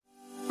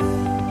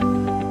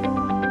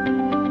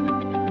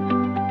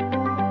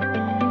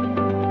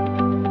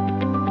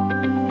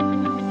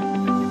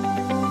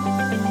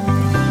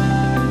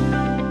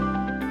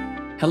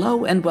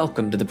Hello and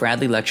welcome to the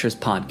Bradley Lectures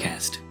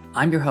podcast.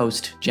 I'm your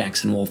host,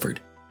 Jackson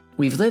Wolford.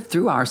 We've lived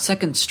through our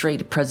second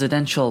straight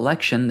presidential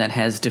election that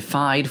has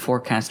defied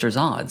forecasters'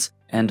 odds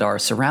and are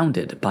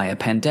surrounded by a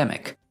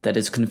pandemic that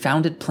has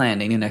confounded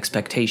planning and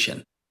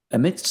expectation.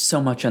 Amidst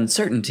so much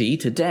uncertainty,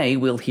 today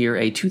we'll hear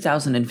a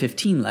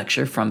 2015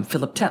 lecture from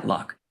Philip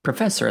Tetlock,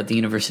 professor at the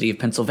University of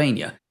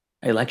Pennsylvania,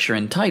 a lecture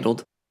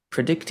entitled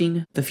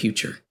Predicting the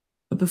Future.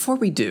 But before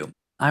we do,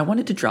 I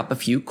wanted to drop a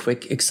few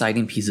quick,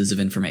 exciting pieces of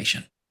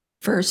information.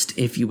 First,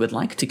 if you would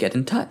like to get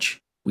in touch,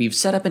 we've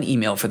set up an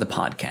email for the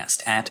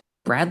podcast at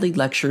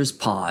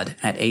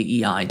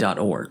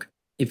bradleylecturespod@aei.org.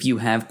 If you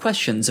have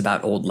questions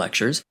about old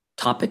lectures,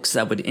 topics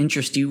that would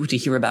interest you to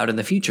hear about in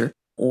the future,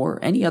 or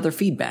any other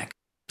feedback,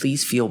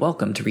 please feel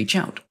welcome to reach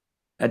out.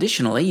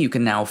 Additionally, you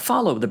can now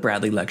follow the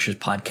Bradley Lectures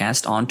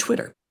podcast on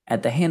Twitter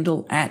at the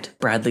handle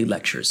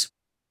 @BradleyLectures.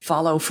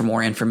 Follow for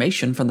more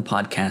information from the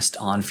podcast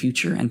on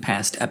future and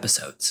past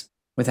episodes.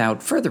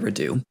 Without further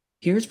ado,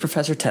 here's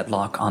Professor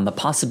Tetlock on the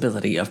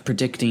possibility of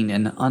predicting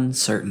an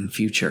uncertain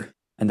future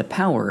and the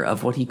power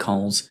of what he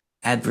calls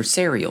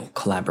adversarial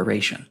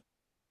collaboration.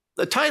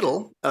 The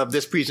title of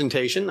this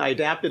presentation, I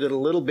adapted it a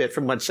little bit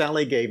from what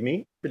Sally gave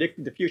me,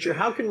 Predicting the Future.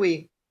 How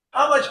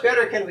much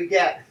better can we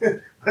get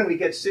when we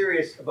get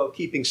serious about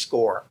keeping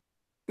score?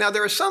 Now,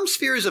 there are some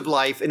spheres of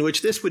life in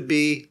which this would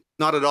be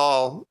not at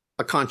all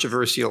a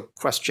controversial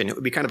question. It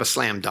would be kind of a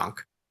slam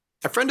dunk.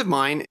 A friend of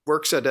mine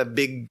works at a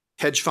big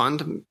hedge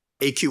fund,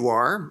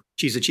 AQR.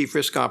 She's the chief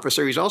risk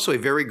officer. He's also a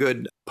very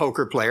good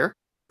poker player.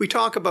 We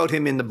talk about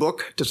him in the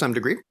book to some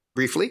degree,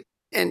 briefly.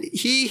 And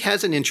he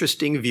has an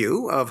interesting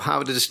view of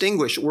how to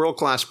distinguish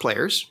world-class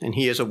players, and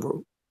he is a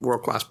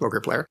world-class poker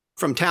player,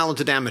 from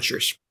talented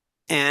amateurs.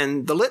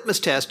 And the litmus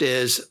test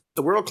is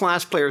the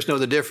world-class players know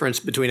the difference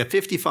between a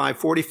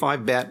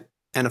 55-45 bet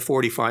and a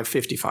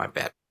 45-55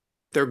 bet.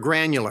 They're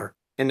granular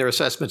in their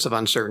assessments of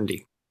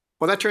uncertainty.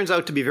 Well, that turns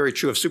out to be very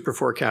true of super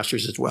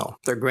forecasters as well.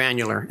 They're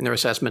granular in their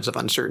assessments of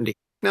uncertainty.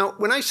 Now,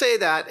 when I say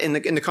that in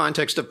the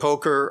context of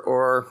poker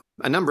or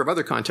a number of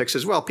other contexts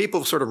as well,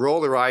 people sort of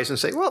roll their eyes and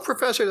say, well,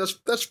 Professor,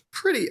 that's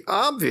pretty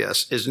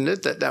obvious, isn't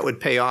it, that would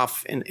pay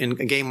off in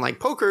a game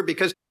like poker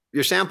because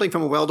you're sampling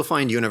from a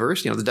well-defined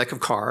universe, the deck of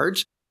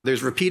cards.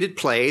 There's repeated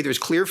play. There's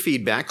clear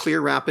feedback,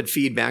 clear rapid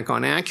feedback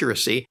on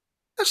accuracy.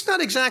 That's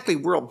not exactly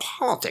world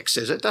politics,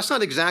 is it? That's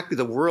not exactly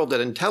the world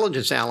that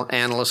intelligence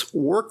analysts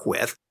work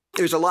with.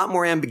 There's a lot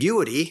more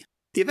ambiguity.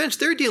 The events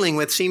they're dealing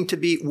with seem to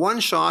be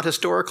one-shot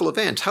historical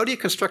events. How do you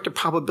construct a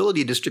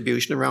probability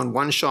distribution around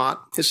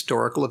one-shot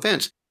historical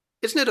events?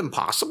 Isn't it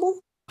impossible?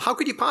 How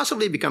could you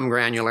possibly become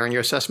granular in your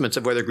assessments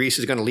of whether Greece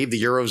is going to leave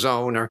the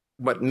Eurozone or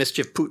what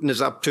mischief Putin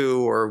is up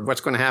to or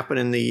what's going to happen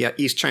in the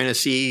East China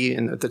Sea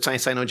and the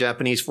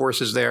Sino-Japanese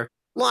forces there?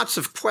 Lots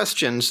of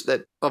questions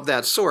of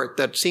that sort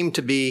that seem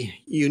to be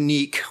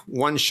unique,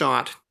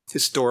 one-shot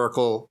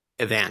historical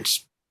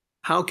events.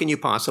 How can you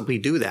possibly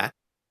do that?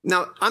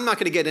 Now, I'm not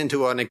going to get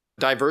into a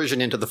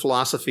diversion into the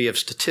philosophy of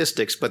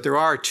statistics, but there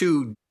are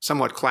two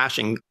somewhat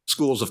clashing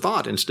schools of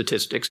thought in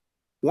statistics,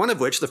 one of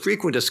which, the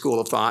frequentist school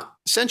of thought,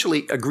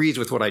 essentially agrees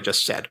with what I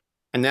just said.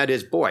 And that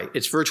is,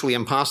 it's virtually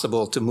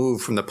impossible to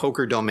move from the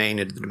poker domain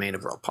into the domain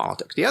of world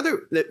politics. The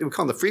other, that we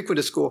call the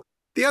frequentist school,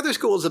 the other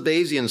school is the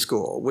Bayesian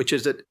school, which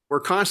is that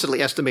we're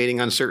constantly estimating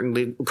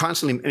uncertainty, we're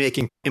constantly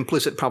making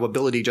implicit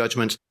probability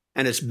judgments,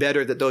 and it's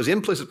better that those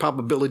implicit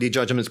probability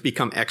judgments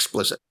become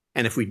explicit.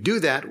 And if we do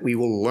that, we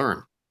will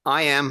learn.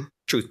 I am,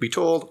 truth be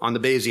told, in the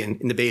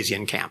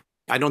Bayesian camp.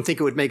 I don't think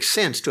it would make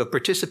sense to have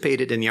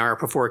participated in the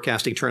IARPA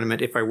forecasting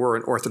tournament if I were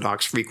an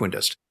orthodox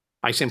frequentist.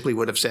 I simply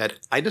would have said,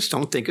 I just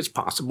don't think it's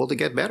possible to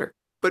get better.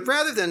 But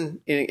rather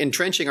than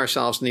entrenching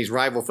ourselves in these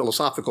rival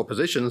philosophical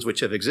positions, which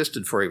have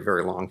existed for a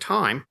very long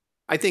time,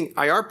 I think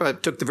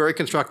IARPA took the very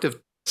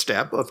constructive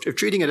step of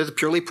treating it as a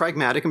purely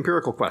pragmatic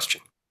empirical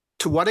question.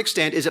 To what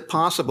extent is it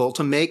possible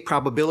to make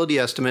probability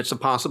estimates of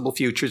possible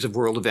futures of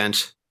world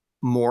events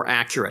more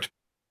accurate?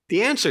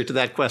 The answer to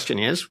that question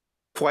is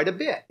quite a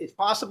bit. It's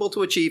possible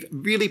to achieve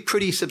really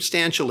pretty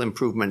substantial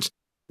improvements.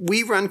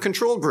 We run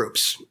control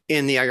groups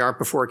in the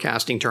IARPA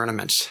forecasting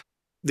tournaments.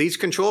 These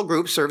control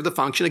groups serve the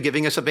function of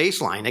giving us a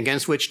baseline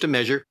against which to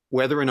measure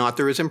whether or not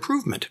there is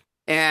improvement.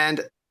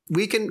 And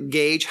we can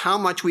gauge how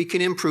much we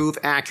can improve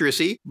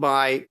accuracy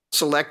by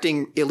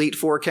selecting elite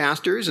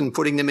forecasters and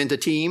putting them into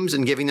teams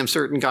and giving them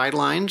certain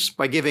guidelines,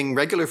 by giving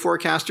regular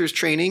forecasters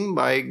training,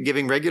 by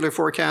giving regular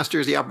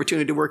forecasters the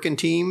opportunity to work in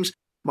teams,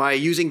 by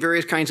using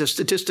various kinds of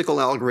statistical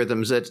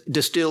algorithms that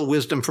distill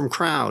wisdom from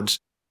crowds.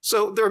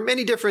 So there are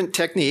many different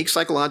techniques,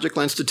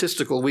 psychological and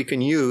statistical, we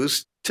can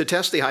use to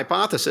test the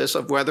hypothesis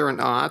of whether or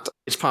not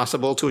it's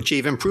possible to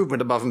achieve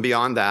improvement above and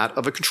beyond that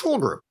of a control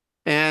group.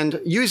 And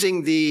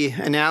using the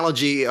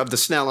analogy of the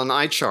Snellen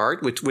eye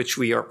chart, with which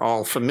we are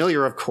all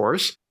familiar, of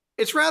course,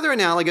 it's rather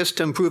analogous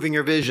to improving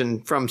your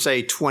vision from,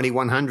 say,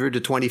 2100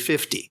 to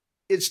 2050.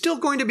 It's still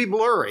going to be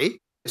blurry.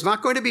 It's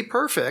not going to be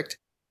perfect,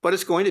 but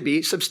it's going to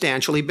be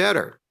substantially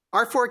better.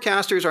 Our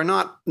forecasters are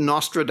not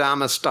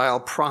Nostradamus-style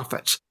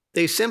prophets.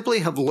 They simply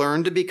have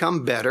learned to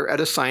become better at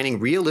assigning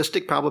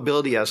realistic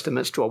probability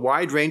estimates to a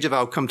wide range of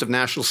outcomes of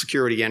national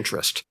security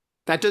interest.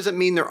 That doesn't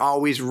mean they're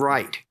always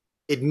right.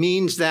 It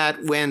means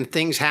that when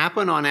things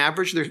happen, on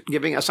average,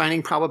 they're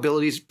assigning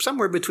probabilities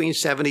somewhere between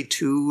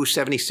 72,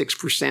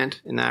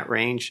 76% in that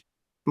range.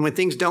 And when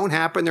things don't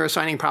happen, they're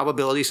assigning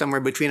probability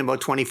somewhere between about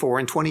 24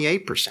 and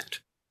 28%.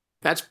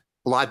 That's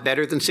a lot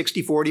better than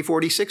 60, 40,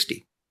 40,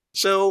 60.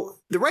 So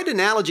the right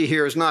analogy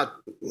here is not,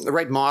 the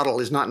right model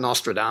is not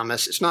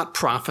Nostradamus. It's not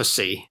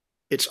prophecy.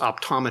 It's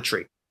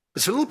optometry.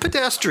 It's a little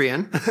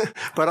pedestrian,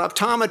 but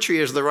optometry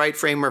is the right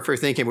framework for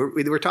thinking.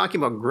 We're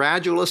talking about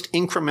gradualist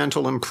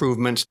incremental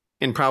improvements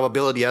in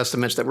probability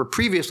estimates that were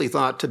previously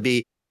thought to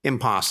be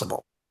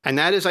impossible. And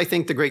that is, I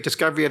think, the great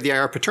discovery of the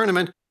IARPA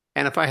tournament.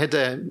 And if I had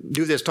to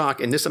do this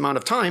talk in this amount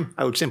of time,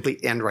 I would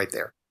simply end right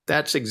there.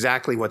 That's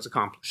exactly what's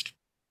accomplished.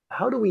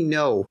 How do we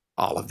know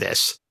all of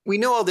this? We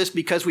know all this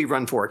because we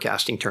run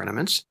forecasting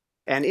tournaments.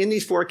 And in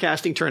these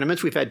forecasting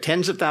tournaments, we've had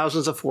tens of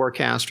thousands of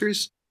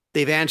forecasters.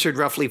 They've answered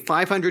roughly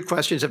 500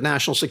 questions of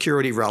national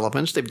security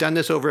relevance. They've done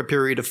this over a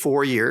period of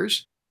 4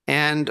 years.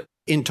 And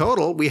in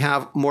total, we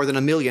have more than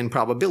 1 million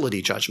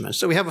probability judgments.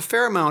 So we have a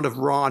fair amount of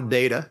raw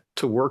data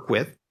to work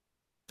with.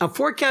 Now,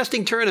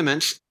 forecasting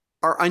tournaments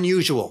are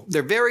unusual.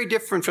 They're very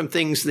different from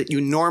things that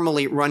you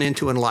normally run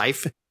into in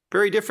life,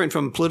 very different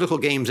from political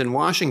games in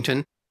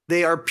Washington.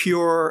 They are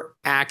pure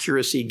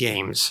accuracy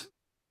games.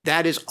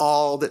 That is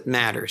all that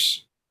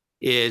matters,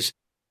 is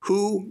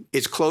who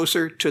is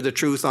closer to the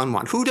truth on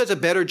what. Who does a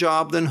better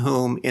job than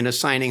whom in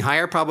assigning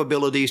higher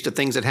probabilities to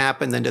things that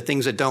happen than to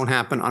things that don't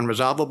happen on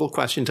resolvable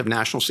questions of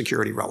national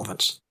security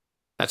relevance.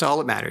 That's all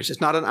that matters.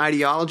 It's not an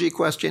ideology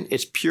question.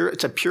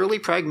 It's a purely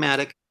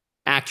pragmatic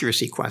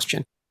accuracy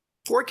question.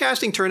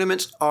 Forecasting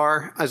tournaments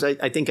are, as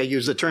I think I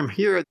use the term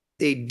here,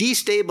 they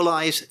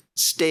destabilize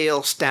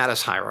stale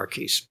status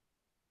hierarchies.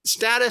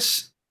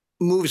 Status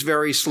moves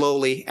very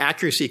slowly.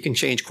 Accuracy can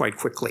change quite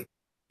quickly.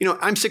 You know,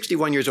 I'm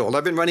 61 years old.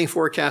 I've been running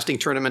forecasting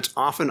tournaments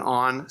off and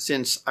on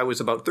since I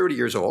was about 30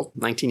 years old,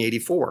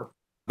 1984,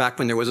 back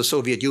when there was a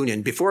Soviet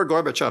Union, before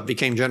Gorbachev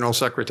became general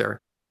secretary.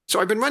 So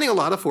I've been running a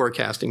lot of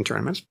forecasting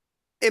tournaments.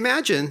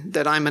 Imagine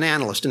that I'm an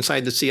analyst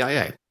inside the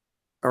CIA,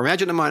 or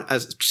imagine I'm a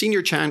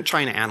senior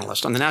China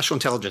analyst on the National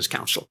Intelligence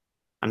Council.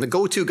 I'm the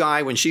go-to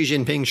guy when Xi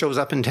Jinping shows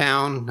up in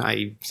town.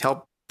 I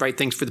help write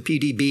things for the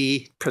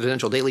PDB,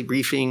 Presidential Daily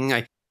Briefing.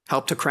 I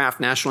help to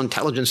craft national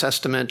intelligence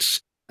estimates.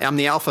 I'm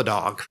the alpha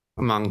dog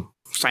among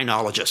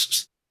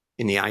sinologists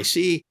in the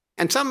IC.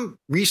 And some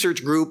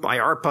research group,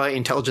 IARPA,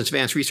 Intelligence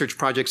Advanced Research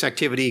Projects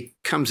Activity,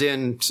 comes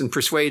in and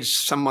persuades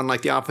someone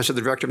like the Office of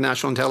the Director of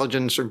National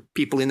Intelligence or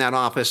people in that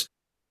office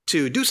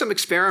to do some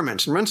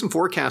experiments and run some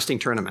forecasting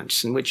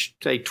tournaments in which,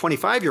 say,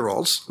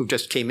 25-year-olds who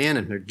just came in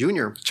and they're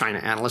junior China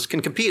analysts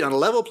can compete on a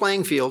level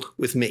playing field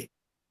with me.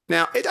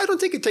 Now, I don't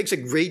think it takes a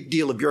great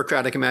deal of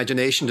bureaucratic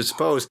imagination to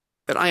suppose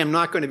that I am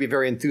not going to be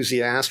very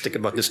enthusiastic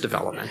about this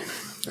development.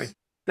 Right?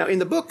 Now, in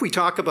the book, we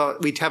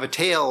have a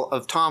tale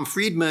of Tom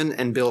Friedman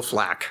and Bill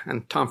Flack.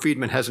 And Tom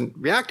Friedman hasn't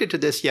reacted to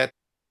this yet,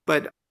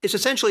 but it's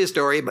essentially a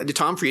story about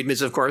Tom Friedman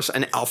is, of course,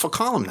 an alpha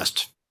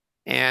columnist.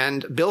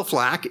 And Bill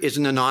Flack is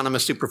an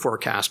anonymous super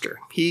forecaster.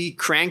 He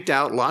cranked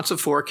out lots of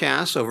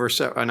forecasts over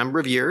a number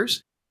of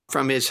years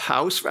from his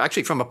house,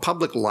 actually from a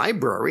public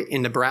library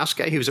in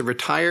Nebraska. He was a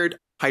retired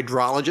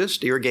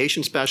hydrologist,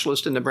 irrigation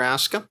specialist in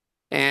Nebraska.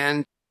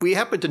 And we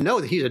happen to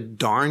know that he's a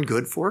darn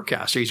good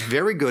forecaster. He's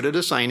very good at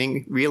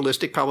assigning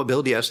realistic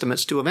probability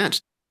estimates to events.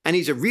 And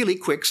he's a really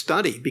quick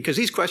study because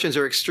these questions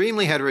are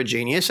extremely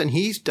heterogeneous, and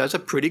he does a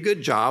pretty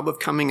good job of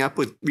coming up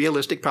with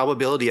realistic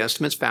probability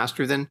estimates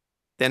faster than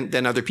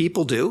other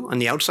people do in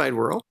the outside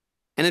world.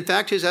 And in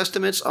fact, his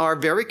estimates are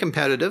very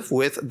competitive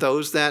with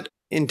those that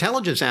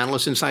intelligence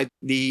analysts inside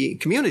the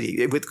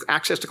community with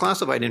access to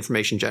classified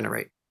information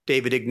generate.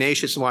 David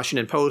Ignatius of the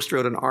Washington Post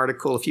wrote an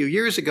article a few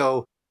years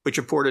ago which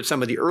reported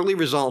some of the early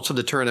results of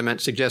the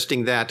tournament,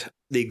 suggesting that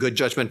the Good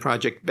Judgment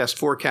Project best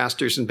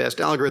forecasters and best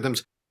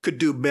algorithms could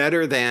do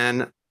better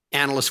than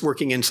analysts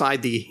working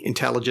inside the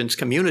intelligence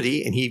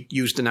community. And he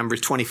used the numbers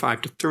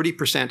 25 to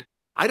 30%.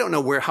 I don't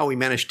know how he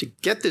managed to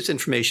get this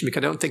information because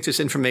I don't think this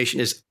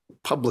information is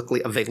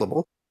publicly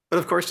available. But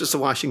of course, it's the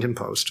Washington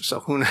Post.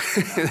 So who knows?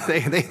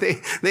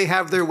 they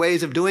have their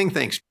ways of doing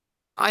things.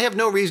 I have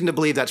no reason to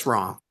believe that's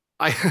wrong.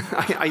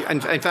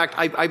 In fact,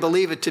 I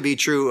believe it to be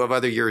true of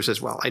other years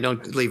as well. I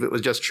don't believe it was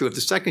just true of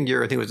the second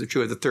year. I think it was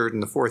true of the third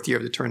and the fourth year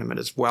of the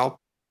tournament as well.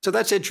 So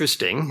that's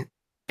interesting.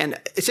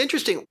 And it's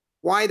interesting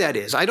why that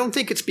is. I don't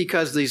think it's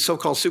because these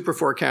so-called super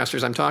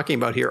forecasters I'm talking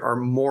about here are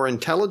more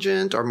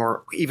intelligent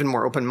or even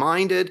more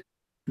open-minded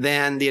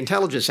than the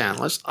intelligence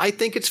analysts. I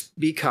think it's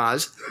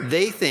because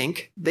they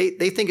think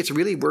it's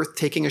really worth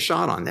taking a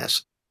shot on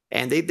this.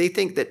 And they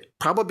think that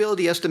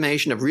probability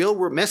estimation of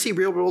messy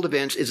real-world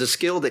events is a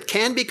skill that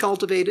can be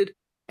cultivated,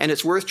 and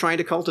it's worth trying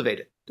to cultivate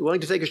it. They're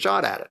willing to take a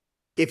shot at it.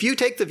 If you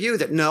take the view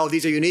that, no,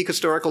 these are unique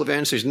historical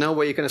events, there's no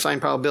way you can assign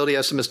probability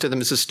estimates to them,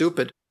 this is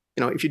stupid.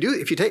 You know,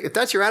 if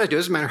that's your attitude, it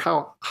doesn't matter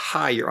how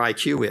high your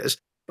IQ is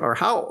or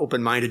how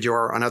open-minded you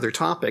are on other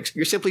topics,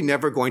 you're simply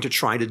never going to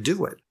try to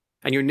do it.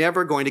 and you're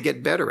never going to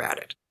get better at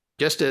it.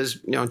 Just as,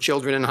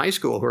 children in high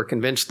school who are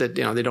convinced that,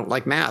 they don't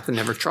like math and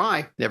never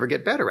try, never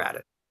get better at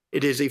it.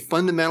 It is a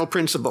fundamental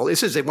principle.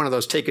 This is one of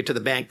those take it to the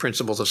bank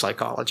principles of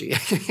psychology.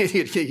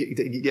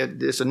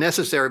 It's a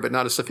necessary but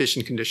not a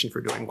sufficient condition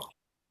for doing well.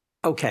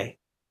 Okay.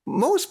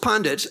 Most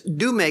pundits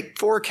do make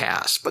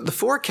forecasts, but the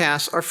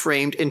forecasts are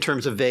framed in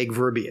terms of vague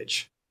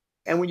verbiage.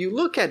 And when you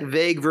look at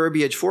vague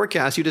verbiage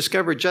forecasts, you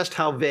discover just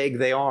how vague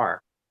they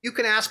are. You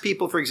can ask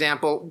people, for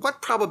example,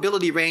 what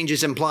probability range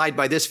is implied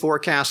by this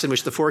forecast in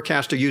which the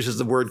forecaster uses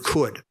the word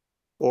could,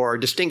 or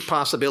distinct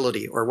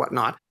possibility, or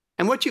whatnot.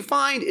 And what you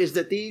find is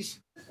that this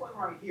one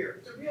right here,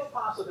 it's a real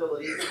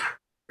possibility.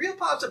 Real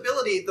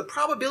possibility, the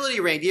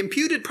probability range, the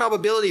imputed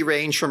probability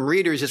range from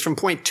readers is from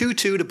 0.22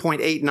 to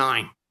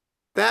 0.89.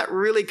 That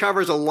really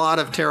covers a lot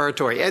of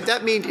territory. And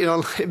that means,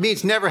 it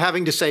means never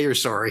having to say you're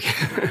sorry.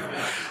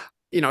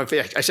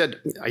 If I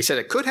said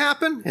it could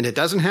happen and it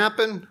doesn't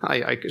happen,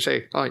 I could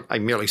say, I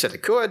merely said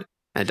it could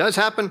and it does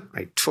happen.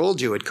 I told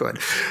you it could.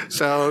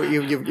 So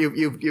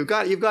you've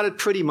got it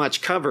pretty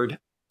much covered.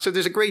 So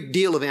there's a great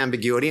deal of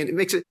ambiguity, and it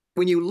makes it,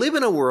 when you live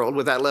in a world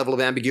with that level of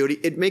ambiguity,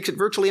 it makes it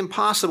virtually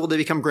impossible to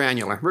become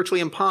granular,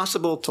 virtually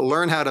impossible to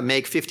learn how to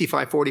make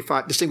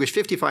distinguish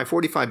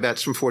 55-45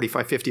 bets from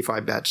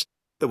 45-55 bets,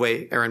 the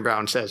way Aaron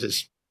Brown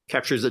says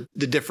captures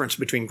the difference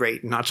between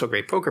great and not so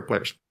great poker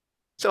players.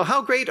 So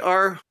how great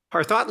are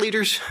our thought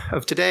leaders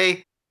of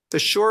today? The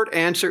short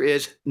answer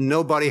is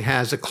nobody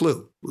has a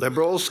clue.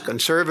 Liberals,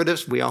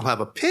 conservatives, we all have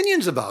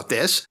opinions about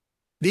this.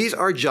 These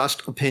are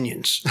just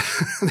opinions.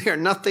 They are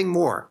nothing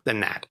more than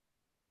that.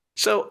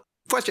 So,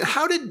 question,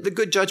 how did the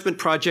Good Judgment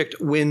Project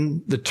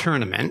win the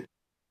tournament?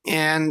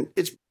 And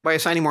it's by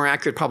assigning more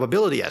accurate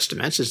probability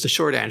estimates is the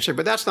short answer,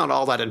 but that's not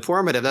all that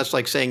informative. That's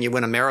like saying you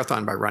win a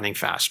marathon by running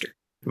faster.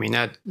 I mean,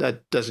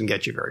 that doesn't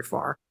get you very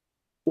far.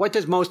 What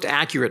does most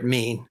accurate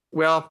mean?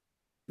 Well,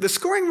 the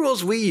scoring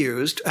rules we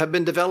used have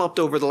been developed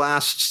over the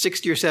last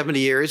 60 or 70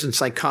 years in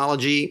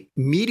psychology,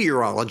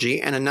 meteorology,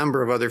 and a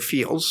number of other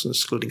fields,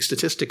 including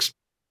statistics.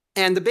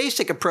 And the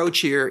basic approach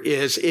here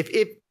is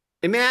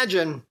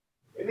imagine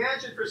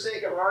for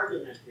sake of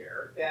argument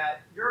here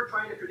that you're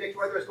trying to predict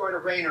whether it's going to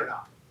rain or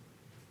not.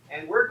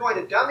 And we're going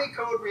to dummy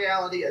code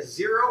reality as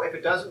 0 if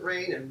it doesn't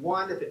rain and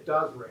 1 if it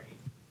does rain.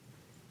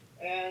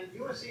 And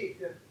you want to see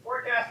the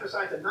forecaster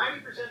assigns a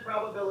 90%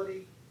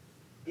 probability.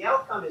 The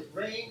outcome is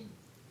rain.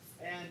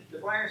 And the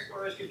Breyer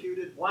score is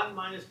computed 1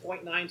 minus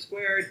 0.9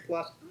 squared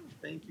plus,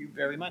 thank you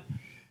very much.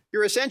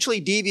 You're essentially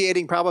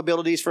deviating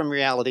probabilities from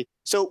reality.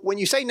 So when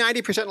you say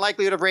 90%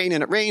 likelihood of rain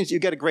and it rains, you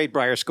get a great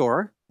Breyer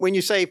score. When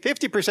you say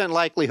 50%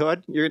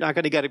 likelihood, you're not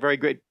going to get a very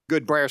good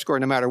Breyer score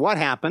no matter what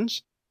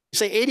happens. You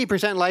say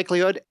 80%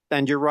 likelihood,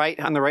 and you're right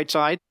on the right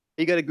side,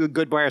 you get a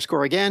good Breyer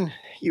score again.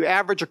 You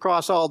average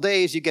across all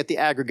days, you get the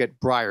aggregate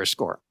Breyer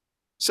score.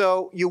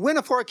 So you win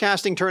a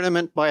forecasting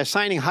tournament by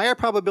assigning higher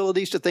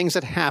probabilities to things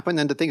that happen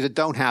than to things that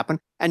don't happen,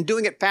 and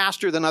doing it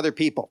faster than other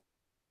people.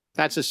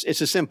 It's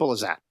as simple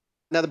as that.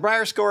 Now, the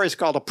Breyer score is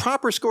called a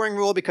proper scoring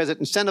rule because it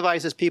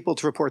incentivizes people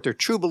to report their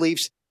true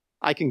beliefs.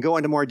 I can go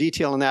into more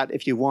detail on that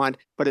if you want,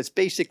 but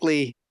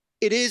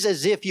it is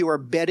as if you are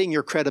betting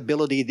your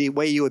credibility the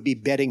way you would be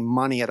betting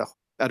money at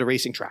a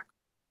racing track.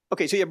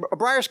 Okay, so you have a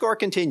Breyer score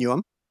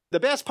continuum. The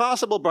best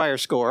possible Breyer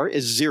score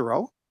is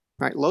 0.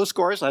 Right? Low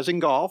scores, as in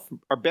golf,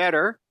 are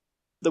better.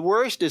 The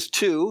worst is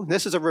 2.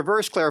 This is a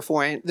reverse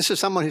clairvoyant. This is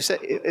someone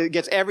who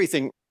gets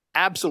everything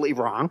absolutely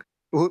wrong.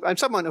 I'm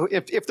someone who,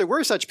 if there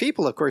were such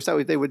people, of course,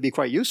 they would be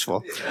quite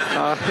useful.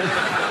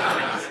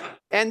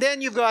 And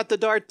then you've got the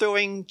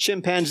dart-throwing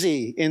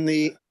chimpanzee in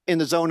the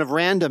zone of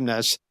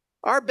randomness.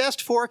 Our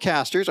best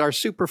forecasters, our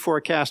super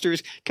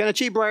forecasters, can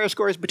achieve Breyer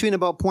scores between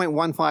about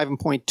 0.15 and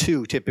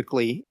 0.2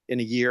 typically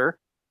in a year.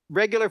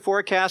 Regular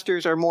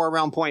forecasters are more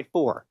around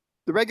 0.4.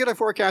 The regular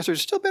forecasters are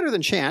still better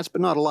than chance,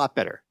 but not a lot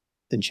better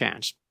than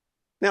chance.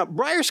 Now,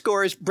 Breyer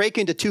scores break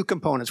into 2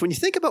 components. When you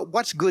think about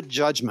what's good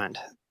judgment,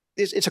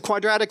 it's a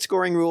quadratic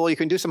scoring rule. You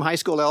can do some high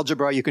school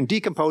algebra. You can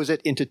decompose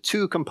it into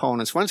 2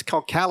 components. One's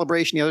called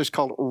calibration. The other's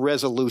called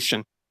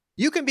resolution.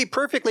 You can be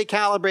perfectly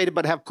calibrated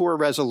but have poor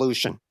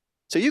resolution.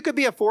 So you could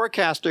be a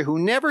forecaster who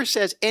never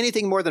says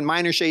anything more than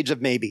minor shades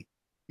of maybe.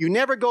 You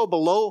never go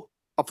below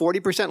a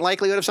 40%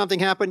 likelihood of something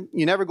happening.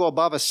 You never go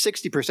above a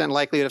 60%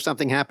 likelihood of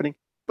something happening.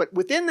 But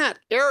within that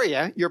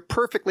area, you're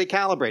perfectly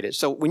calibrated.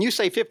 So when you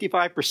say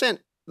 55%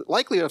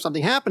 likelihood of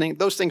something happening,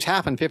 those things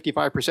happen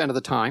 55% of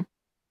the time.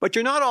 But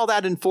you're not all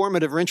that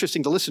informative or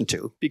interesting to listen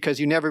to because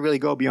you never really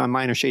go beyond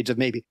minor shades of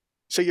maybe.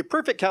 So you're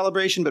perfect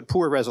calibration but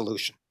poor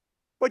resolution.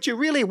 What you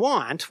really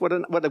want, what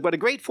a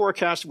great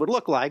forecaster would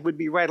look like, would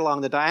be right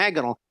along the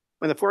diagonal.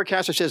 When the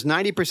forecaster says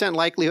 90%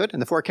 likelihood,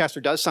 and the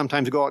forecaster does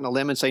sometimes go out on a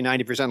limb and say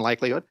 90%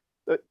 likelihood,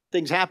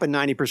 things happen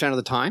 90% of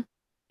the time.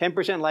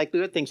 10%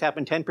 likelihood, things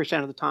happen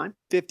 10% of the time.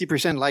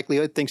 50%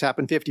 likelihood, things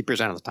happen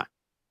 50% of the time.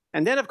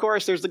 And then, of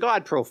course, there's the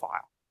God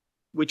profile,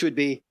 which would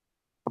be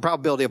a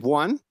probability of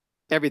 1,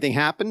 everything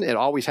happened, it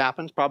always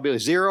happens. Probability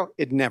of 0,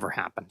 it never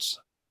happens.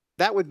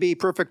 That would be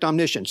perfect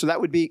omniscience. So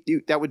that would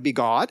be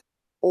God,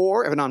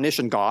 or an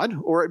omniscient God,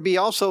 or it'd be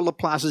also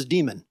Laplace's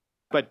demon.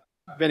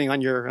 depending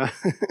on your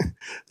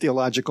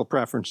theological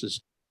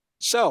preferences.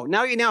 So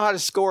now you know how to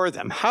score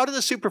them. How do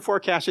the super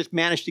forecasters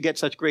manage to get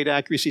such great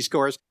accuracy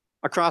scores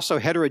across so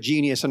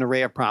heterogeneous an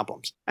array of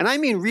problems? And I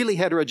mean really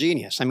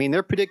heterogeneous. I mean,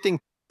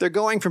 they're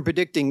going from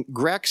predicting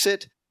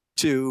Grexit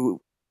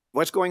to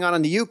what's going on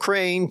in the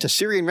Ukraine, to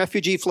Syrian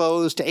refugee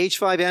flows, to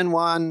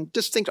H5N1,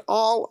 just think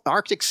all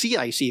Arctic sea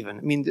ice even.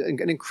 I mean,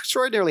 an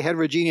extraordinarily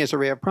heterogeneous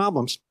array of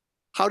problems.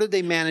 How did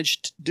they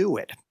manage to do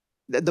it?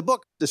 The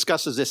book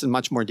discusses this in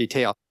much more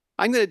detail.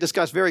 I'm going to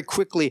discuss very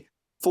quickly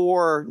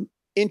 4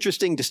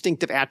 interesting,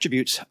 distinctive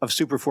attributes of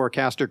super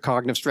forecaster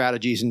cognitive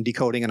strategies in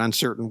decoding an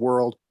uncertain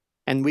world.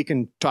 And we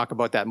can talk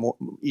about that more,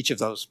 each of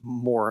those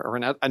more, or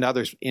and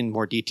others in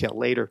more detail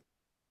later.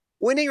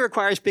 Winning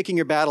requires picking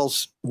your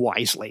battles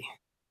wisely.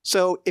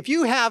 So if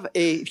you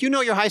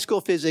know your high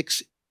school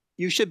physics,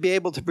 you should be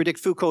able to predict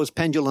Foucault's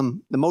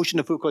pendulum, the motion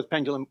of Foucault's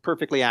pendulum,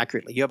 perfectly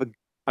accurately. You have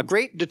a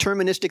great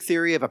deterministic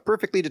theory of a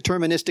perfectly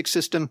deterministic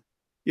system.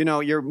 You know,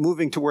 you're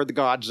moving toward the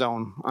God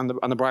zone on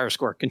the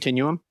Breyer-Score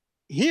continuum.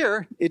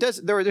 Here,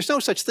 there's no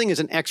such thing as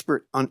an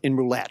expert in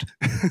roulette.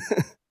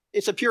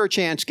 It's a pure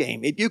chance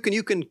game. You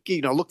can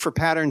look for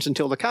patterns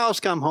until the cows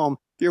come home.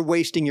 You're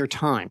wasting your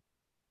time.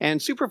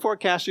 And super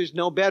forecasters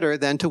know better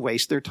than to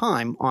waste their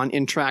time on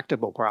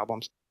intractable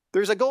problems.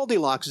 There's a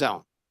Goldilocks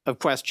zone of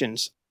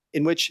questions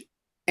in which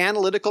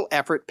analytical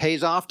effort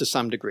pays off to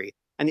some degree.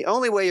 And the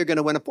only way you're going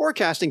to win a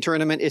forecasting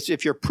tournament is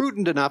if you're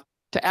prudent enough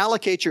to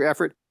allocate your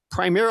effort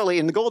primarily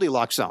in the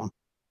Goldilocks zone.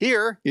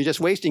 Here, you're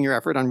just wasting your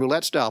effort on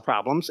roulette-style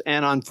problems,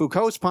 and on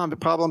Foucault's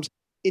problems.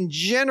 In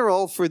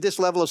general, for this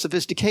level of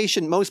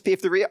sophistication, most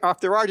people, if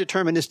there are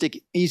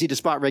deterministic,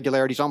 easy-to-spot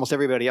regularities, almost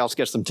everybody else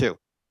gets them too.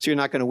 So you're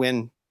not going to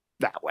win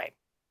that way.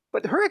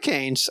 But the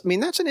hurricanes, I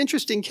mean, that's an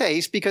interesting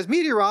case because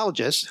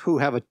meteorologists, who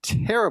have a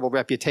terrible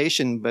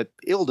reputation but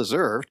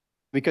ill-deserved,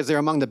 because they're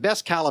among the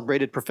best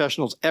calibrated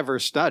professionals ever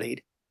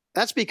studied,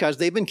 that's because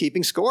they've been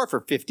keeping score for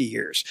 50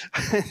 years.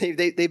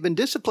 They've been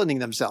disciplining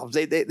themselves.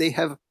 They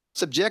have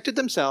subjected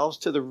themselves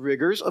to the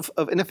rigors of,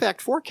 in effect,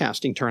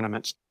 forecasting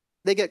tournaments.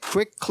 They get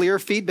quick, clear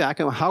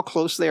feedback on how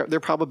close their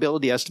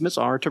probability estimates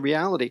are to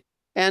reality.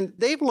 And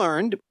they've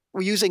learned,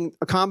 using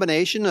a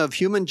combination of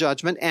human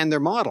judgment and their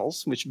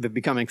models, which have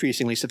become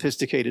increasingly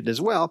sophisticated as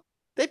well,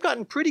 they've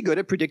gotten pretty good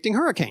at predicting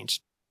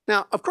hurricanes.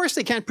 Now, of course,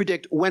 they can't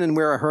predict when and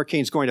where a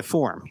hurricane is going to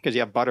form because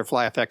you have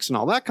butterfly effects and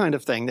all that kind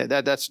of thing.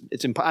 That's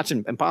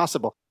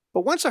impossible.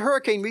 But once a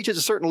hurricane reaches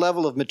a certain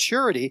level of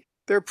maturity,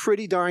 they're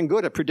pretty darn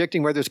good at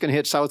predicting whether it's going to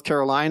hit South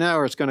Carolina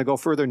or it's going to go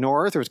further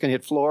north or it's going to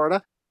hit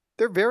Florida.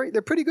 They're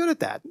pretty good at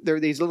that. There are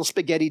these little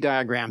spaghetti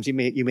diagrams you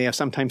may have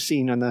sometimes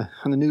seen on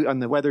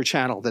the Weather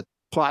Channel that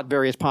plot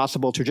various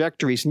possible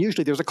trajectories, and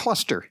usually there's a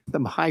cluster, the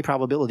high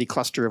probability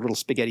cluster of little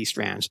spaghetti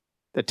strands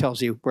that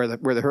tells you where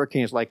the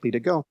hurricane is likely to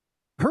go.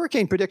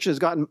 Hurricane prediction has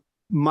gotten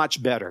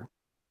much better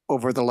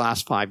over the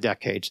last 5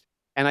 decades,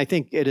 and I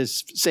think it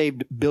has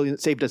saved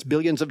us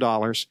billions of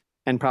dollars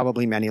and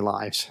probably many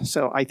lives.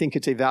 So I think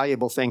it's a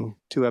valuable thing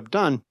to have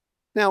done.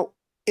 Now,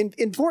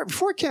 in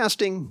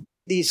forecasting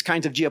these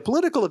kinds of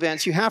geopolitical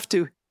events, you have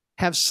to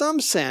have some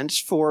sense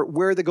for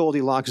where the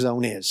Goldilocks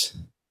zone is.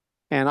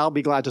 And I'll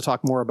be glad to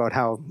talk more about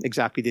how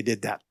exactly they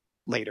did that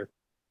later.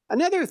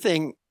 Another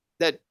thing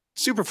that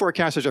super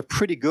forecasters are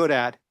pretty good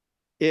at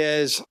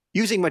is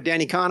using what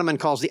Danny Kahneman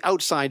calls the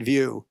outside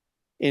view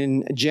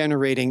in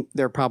generating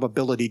their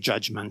probability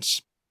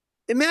judgments.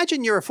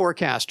 Imagine you're a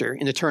forecaster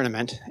in a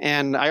tournament,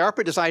 and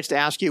IARPA decides to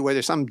ask you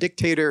whether some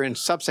dictator in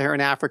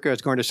sub-Saharan Africa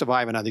is going to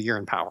survive another year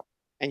in power.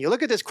 And you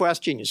look at this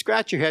question, you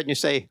scratch your head, and you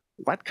say,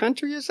 what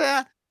country is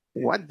that?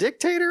 What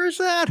dictator is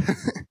that?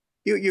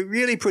 You're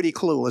really pretty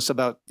clueless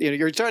about,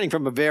 you're starting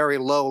from a very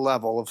low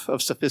level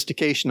of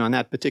sophistication on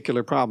that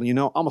particular problem. You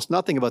know almost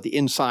nothing about the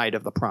inside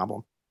of the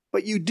problem.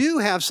 But you do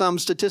have some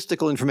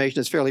statistical information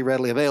that's fairly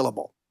readily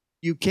available.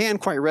 You can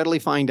quite readily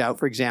find out,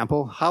 for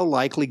example, how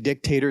likely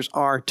dictators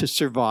are to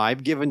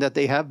survive, given that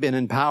they have been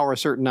in power a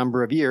certain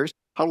number of years.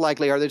 How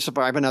likely are they to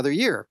survive another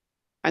year?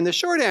 And the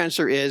short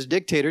answer is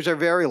dictators are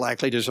very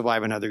likely to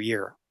survive another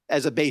year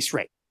as a base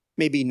rate,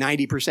 maybe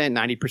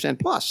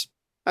 90% plus.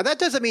 Now, that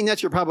doesn't mean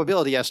that's your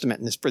probability estimate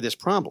for this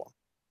problem.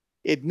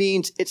 It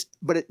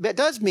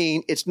does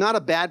mean it's not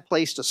a bad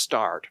place to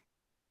start.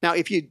 Now,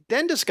 if you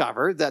then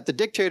discover that the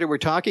dictator we're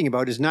talking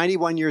about is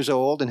 91 years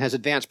old and has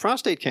advanced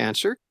prostate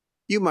cancer,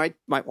 you might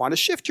want to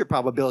shift your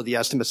probability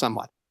estimate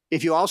somewhat.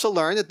 If you also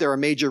learn that there are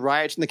major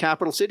riots in the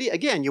capital city,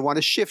 again, you want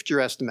to shift your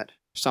estimate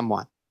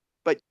somewhat.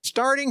 But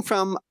starting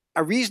from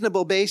a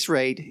reasonable base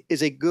rate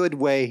is a good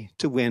way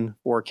to win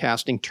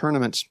forecasting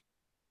tournaments.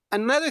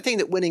 Another thing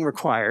that winning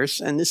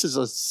requires, and this is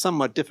a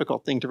somewhat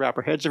difficult thing to wrap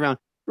our heads around,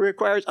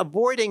 requires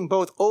avoiding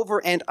both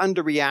over and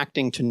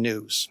underreacting to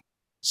news.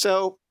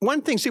 So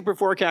one thing super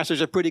forecasters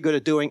are pretty good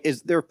at doing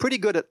is they're pretty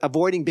good at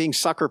avoiding being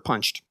sucker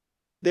punched.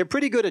 They're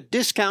pretty good at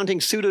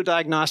discounting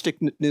pseudo-diagnostic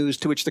news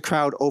to which the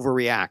crowd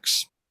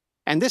overreacts.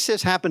 And this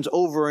happens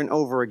over and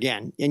over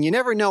again. And you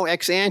never know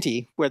ex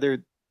ante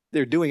whether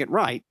they're doing it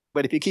right.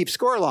 But if you keep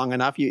score long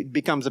enough, it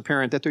becomes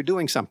apparent that they're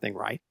doing something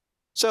right.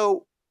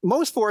 So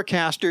most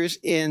forecasters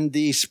in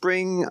the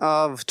spring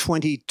of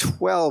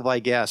 2012, I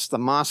guess, the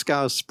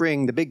Moscow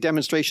spring, the big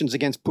demonstrations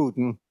against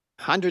Putin,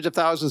 hundreds of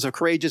thousands of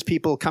courageous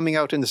people coming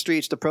out in the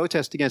streets to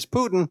protest against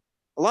Putin.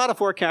 A lot of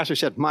forecasters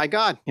said, my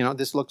God,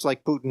 this looks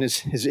like Putin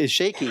is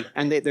shaky,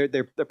 and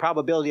the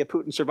probability of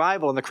Putin's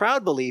survival and the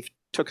crowd belief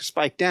took a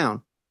spike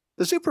down.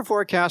 The super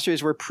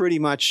forecasters were pretty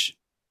much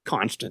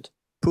constant.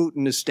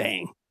 Putin is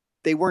staying.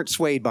 They weren't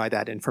swayed by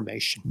that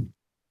information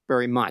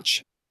very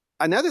much.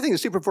 Another thing the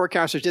super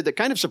forecasters did that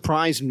kind of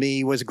surprised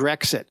me was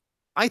Grexit.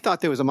 I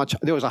thought there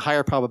was a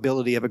higher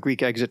probability of a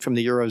Greek exit from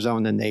the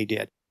Eurozone than they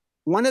did.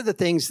 One of the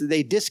things that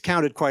they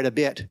discounted quite a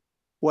bit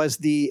was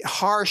the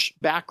harsh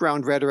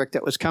background rhetoric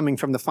that was coming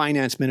from the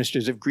finance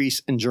ministers of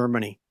Greece and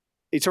Germany.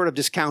 They sort of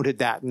discounted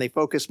that, and they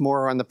focused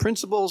more on the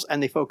principles,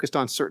 and they focused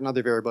on certain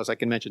other variables I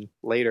can mention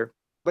later.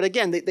 But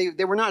again,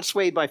 they were not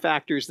swayed by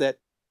factors that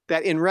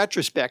in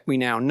retrospect we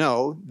now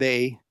know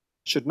they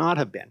should not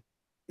have been.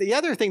 The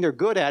other thing they're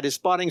good at is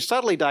spotting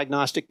subtly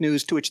diagnostic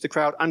news to which the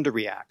crowd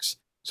underreacts.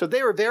 So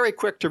they were very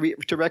quick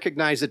to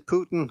recognize that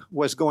Putin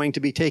was going to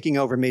be taking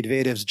over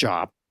Medvedev's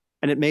job,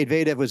 and that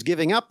Medvedev was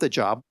giving up the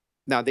job.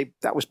 Now,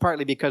 that was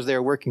partly because they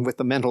were working with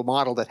the mental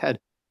model that had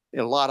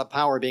a lot of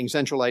power being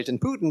centralized in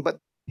Putin, but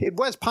it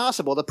was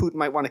possible that Putin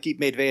might want to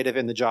keep Medvedev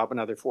in the job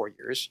another 4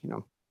 years,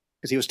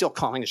 because he was still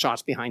calling the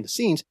shots behind the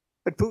scenes.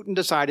 But Putin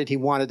decided he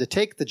wanted to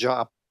take the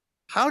job.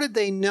 How did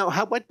they know?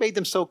 What made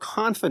them so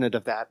confident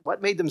of that?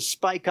 What made them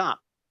spike up?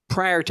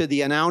 Prior to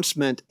the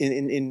announcement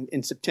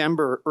in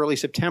September, early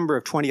September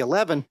of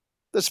 2011,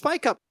 the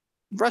spike up,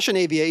 Russian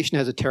aviation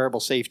has a terrible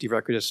safety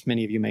record, as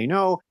many of you may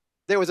know.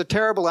 There was a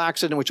terrible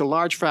accident in which a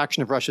large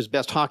fraction of Russia's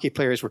best hockey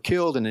players were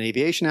killed in an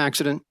aviation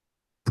accident.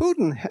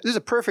 Putin, this is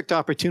a perfect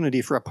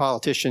opportunity for a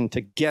politician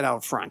to get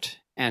out front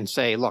and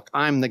say, look,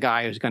 I'm the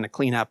guy who's going to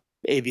clean up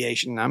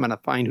aviation. I'm going to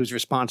find who's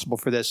responsible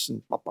for this.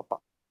 And blah, blah,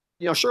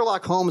 blah.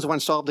 Sherlock Holmes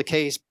once solved the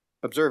case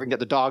observing that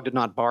the dog did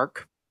not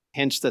bark,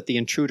 hence that the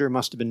intruder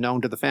must have been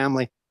known to the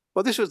family.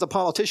 Well, this was the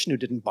politician who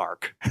didn't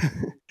bark.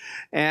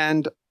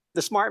 And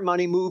the smart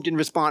money moved in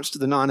response to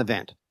the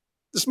non-event.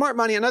 The smart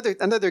money,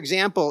 another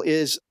example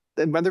is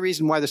another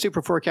reason why the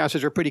super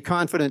forecasters were pretty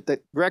confident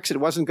that Brexit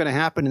wasn't going to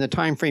happen in the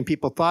time frame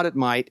people thought it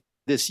might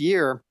this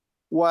year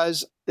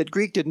was that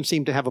Greek didn't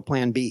seem to have a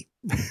plan B.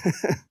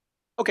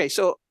 Okay,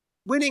 so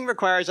winning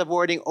requires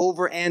avoiding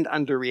over and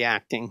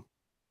underreacting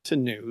to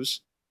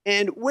news.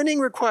 And winning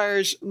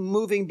requires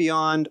moving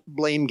beyond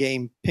blame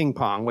game ping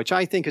pong, which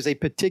I think is a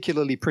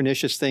particularly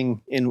pernicious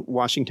thing in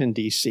Washington,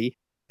 D.C.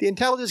 The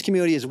intelligence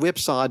community is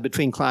whipsawed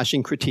between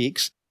clashing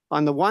critiques.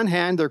 On the one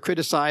hand, they're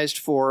criticized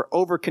for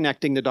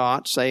over-connecting the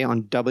dots, say,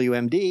 on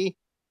WMD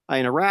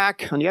in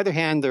Iraq. On the other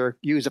hand, they're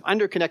accused of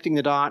under-connecting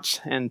the dots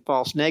and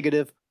false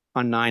negative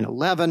on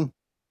 9/11.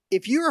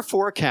 If you're a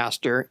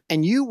forecaster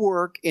and you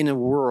work in a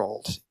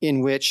world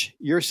in which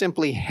you're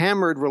simply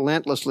hammered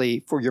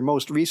relentlessly for your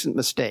most recent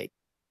mistake,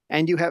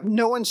 and you have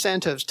no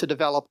incentives to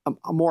develop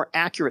a more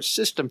accurate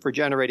system for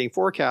generating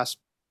forecasts,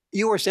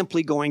 you are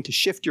simply going to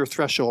shift your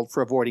threshold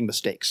for avoiding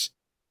mistakes.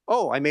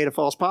 Oh, I made a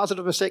false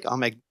positive mistake. I'll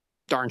make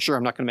darn sure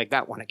I'm not going to make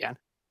that one again.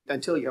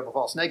 Until you have a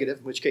false negative,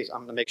 in which case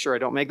I'm going to make sure I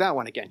don't make that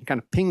one again. You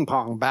kind of ping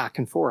pong back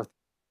and forth.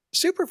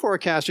 Super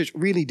forecasters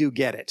really do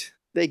get it.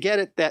 They get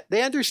it that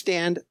they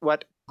understand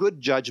what good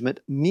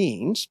judgment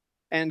means.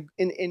 And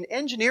in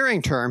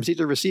engineering terms, these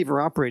are receiver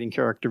operating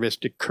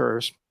characteristic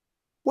curves.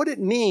 What it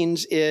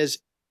means is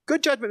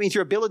good judgment means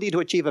your ability to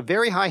achieve a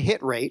very high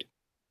hit rate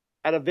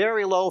at a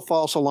very low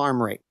false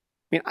alarm rate.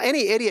 I mean,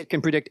 any idiot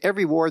can predict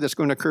every war that's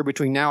going to occur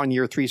between now and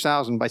year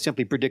 3000 by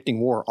simply predicting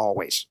war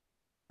always.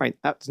 Right?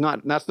 That's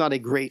not a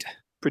great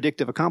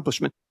predictive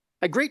accomplishment.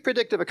 A great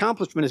predictive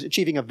accomplishment is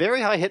achieving a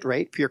very high hit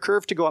rate for your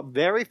curve to go up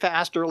very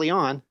fast early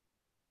on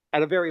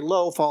at a very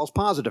low false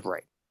positive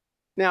rate.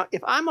 Now,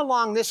 if I'm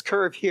along this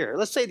curve here,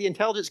 let's say the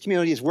intelligence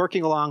community is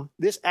working along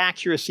this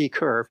accuracy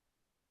curve,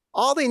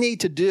 all they need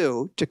to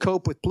do to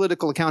cope with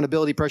political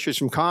accountability pressures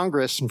from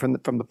Congress and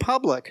from the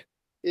public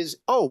is,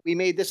 we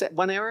made this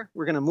one error,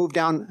 we're going to move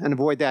down and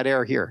avoid that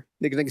error here.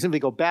 They can simply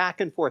go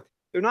back and forth.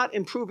 They're not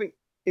improving.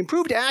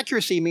 Improved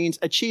accuracy means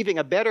achieving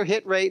a better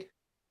hit rate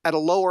at a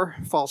lower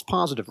false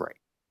positive rate,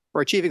 or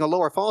achieving a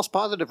lower false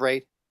positive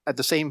rate at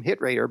the same hit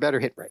rate or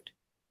better hit rate.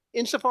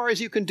 Insofar as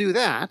you can do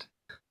that,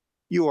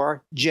 you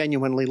are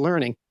genuinely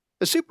learning.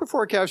 The super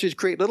forecasters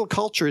create little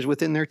cultures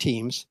within their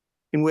teams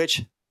in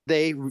which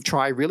they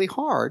try really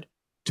hard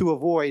to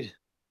avoid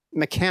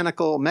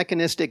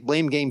mechanistic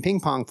blame game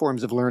ping pong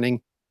forms of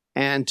learning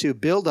and to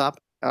build up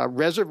a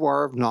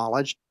reservoir of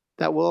knowledge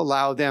that will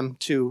allow them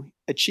to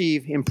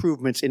achieve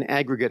improvements in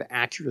aggregate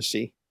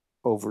accuracy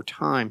over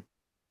time.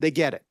 They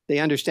get it. They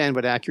understand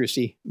what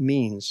accuracy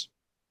means.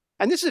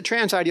 And this is a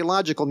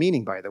trans-ideological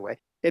meaning, by the way.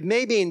 It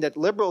may mean that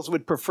liberals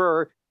would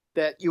prefer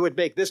that you would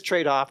make this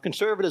trade-off.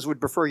 Conservatives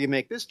would prefer you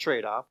make this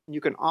trade-off. And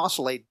you can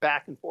oscillate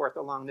back and forth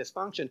along this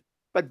function.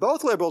 But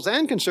both liberals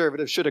and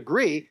conservatives should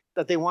agree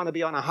that they want to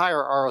be on a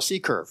higher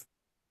ROC curve.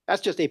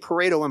 That's just a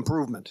Pareto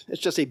improvement.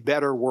 It's just a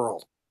better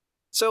world.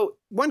 So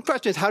one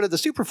question is, how did the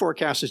super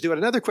forecasters do it?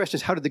 Another question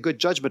is, how did the Good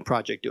Judgment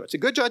Project do it? So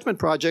Good Judgment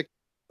Project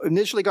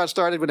initially got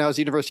started when I was at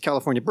the University of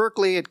California,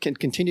 Berkeley. It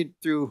continued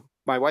through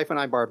my wife and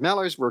I, Barb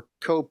Mellers, were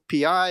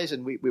co-PIs,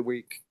 and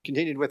we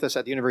continued with us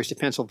at the University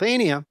of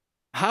Pennsylvania.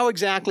 How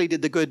exactly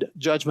did the Good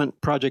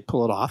Judgment Project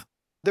pull it off?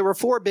 There were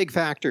 4 big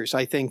factors,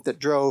 I think, that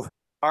drove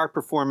our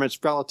performance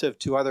relative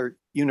to other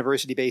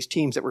university-based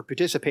teams that were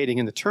participating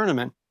in the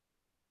tournament.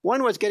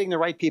 One was getting the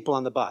right people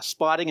on the bus,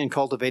 spotting and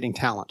cultivating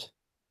talent.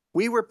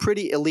 We were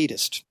pretty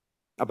elitist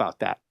about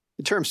that.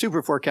 The term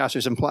super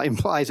forecasters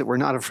implies that we're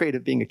not afraid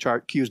of being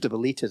accused of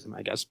elitism,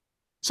 I guess.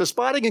 So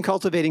spotting and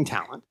cultivating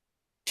talent,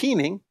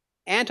 teaming,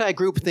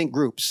 anti-groupthink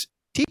groups,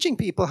 teaching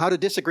people how to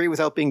disagree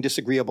without being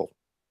disagreeable,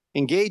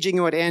 engaging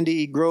in what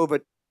Andy Grove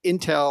at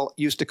Intel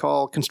used to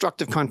call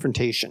constructive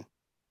confrontation.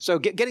 So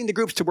getting the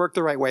groups to work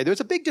the right way.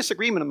 There's a big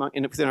disagreement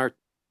within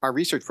our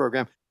research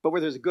program, but where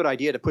there's a good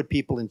idea to put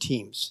people in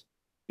teams.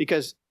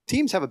 Because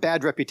teams have a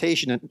bad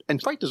reputation,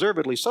 and quite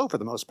deservedly so for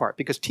the most part,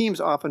 because teams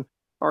often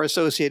are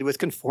associated with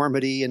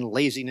conformity and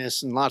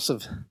laziness and lots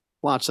of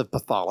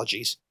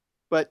pathologies.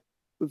 But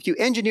if you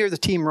engineer the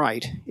team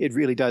right, it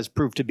really does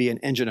prove to be an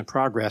engine of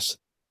progress.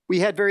 We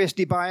had various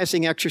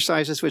debiasing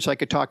exercises, which I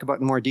could talk about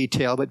in more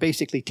detail, but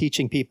basically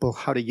teaching people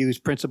how to use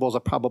principles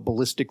of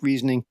probabilistic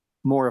reasoning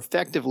more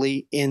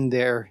effectively in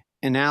their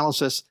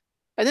analysis.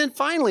 And then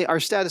finally, our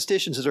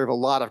statisticians deserve a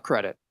lot of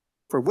credit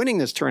for winning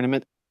this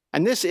tournament.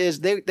 And this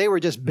is, they were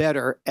just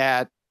better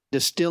at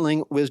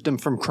distilling wisdom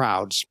from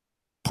crowds.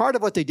 Part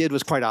of what they did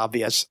was quite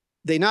obvious.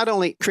 They not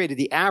only created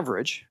the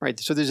average, right?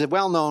 So there's a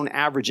well-known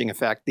averaging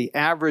effect. The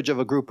average of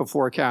a group of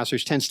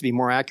forecasters tends to be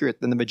more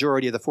accurate than the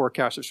majority of the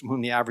forecasters from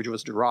whom the average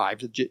was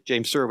derived, the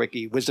James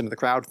Surowiecki wisdom of the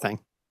crowd thing.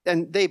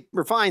 And they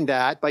refined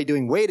that by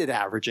doing weighted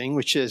averaging,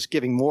 which is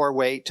giving more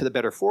weight to the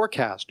better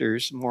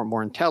forecasters,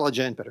 more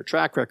intelligent, better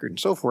track record, and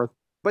so forth.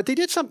 But they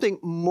did something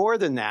more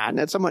than that, and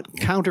it's somewhat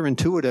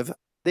counterintuitive.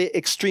 They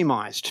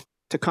extremized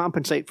to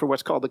compensate for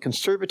what's called the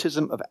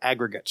conservatism of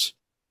aggregates.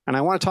 And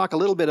I want to talk a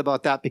little bit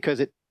about that because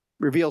it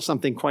reveals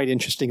something quite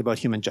interesting about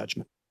human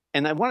judgment.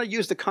 And I want to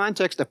use the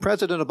context of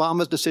President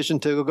Obama's decision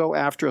to go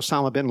after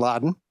Osama bin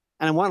Laden.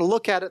 And I want to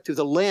look at it through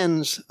the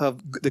lens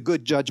of the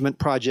Good Judgment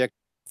Project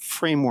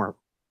framework.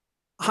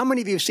 How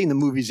many of you have seen the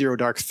movie Zero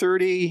Dark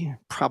 30?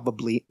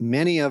 Probably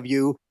many of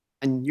you.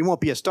 And you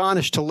won't be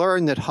astonished to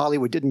learn that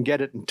Hollywood didn't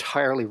get it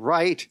entirely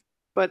right.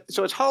 But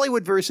so it's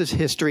Hollywood versus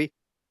history.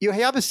 You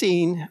have a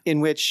scene in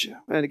which,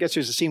 and I guess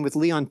there's a scene with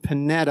Leon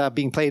Panetta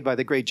being played by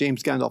the great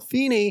James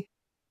Gandolfini.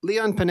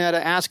 Leon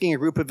Panetta asking a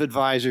group of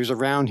advisors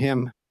around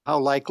him, how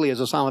likely is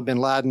Osama bin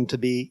Laden to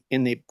be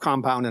in the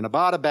compound in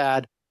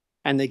Abbottabad?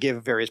 And they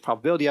give various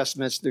probability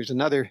estimates. There's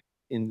another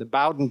in the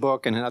Bowden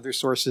book and in other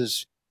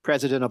sources.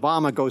 President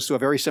Obama goes through a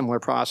very similar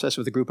process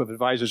with a group of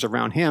advisors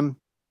around him.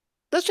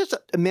 Let's just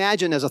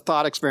imagine as a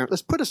thought experiment.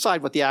 Let's put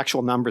aside what the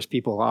actual numbers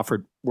people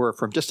offered were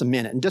for just a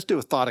minute and just do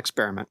a thought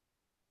experiment.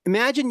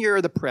 Imagine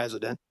you're the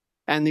president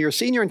and your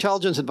senior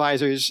intelligence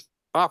advisors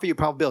offer you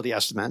probability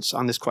estimates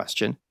on this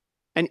question.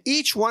 And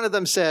each one of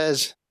them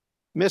says,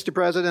 Mr.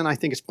 President, I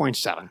think it's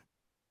 0.7.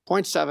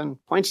 0.7,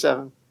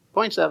 0.7,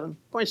 0.7,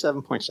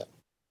 0.7, 0.7.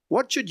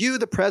 What should you,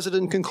 the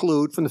president,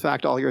 conclude from the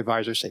fact all your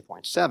advisors say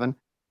 0.7?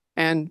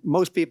 And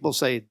most people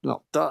say,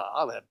 well, duh,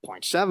 I'll have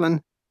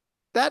 0.7.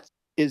 That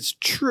is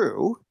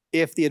true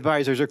if the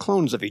advisors are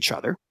clones of each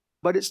other.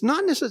 But it's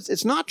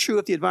not true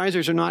if the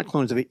advisors are not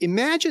clones of it.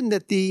 Imagine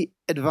that the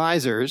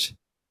advisors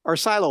are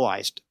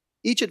siloized.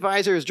 Each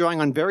advisor is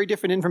drawing on very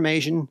different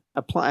information,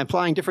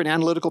 applying different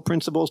analytical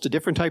principles to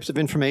different types of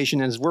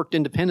information, and has worked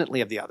independently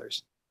of the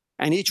others.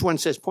 And each one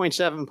says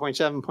 0.7,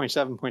 0.7,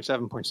 0.7,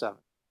 0.7, 0.7.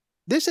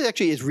 This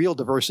actually is real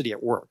diversity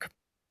at work.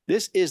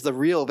 This is the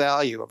real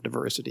value of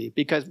diversity,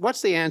 because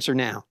what's the answer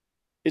now?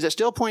 Is it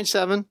still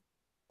 0.7,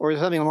 or is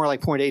it something more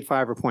like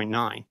 0.85 or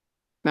 0.9?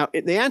 Now,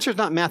 the answer is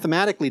not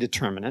mathematically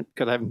determinate,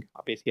 because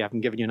I haven't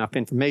given you enough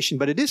information,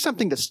 but it is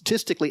something that's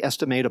statistically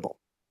estimatable.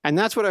 And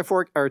that's what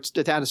our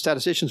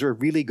statisticians are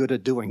really good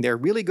at doing. They're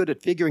really good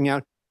at figuring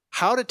out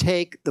how to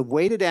take the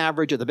weighted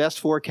average of the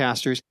best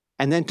forecasters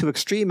and then to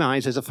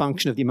extremize as a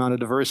function of the amount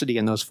of diversity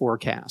in those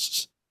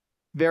forecasts.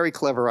 Very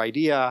clever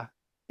idea.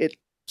 It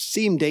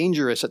seemed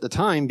dangerous at the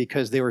time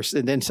because they were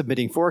then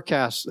submitting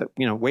forecasts that,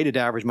 weighted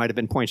average might have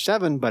been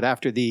 0.7, but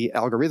after the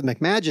algorithmic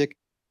magic,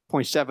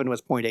 0.7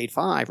 was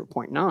 0.85 or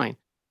 0.9.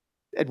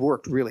 It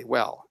worked really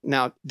well.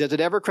 Now, does it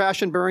ever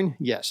crash and burn?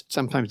 Yes, it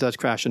sometimes does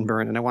crash and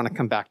burn, and I want to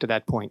come back to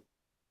that point.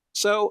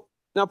 So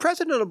now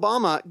President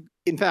Obama,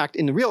 in fact,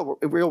 in the real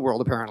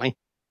world, apparently,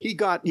 he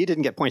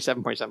didn't get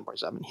 0.7, 0.7,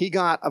 0.7. He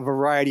got a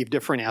variety of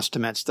different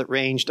estimates that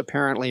ranged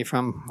apparently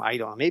from, I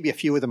don't know, maybe a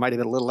few of them might have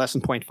been a little less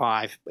than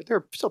 0.5, but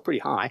they're still pretty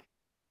high.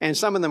 And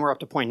some of them were up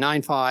to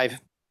 0.95.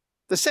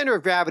 The center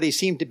of gravity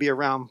seemed to be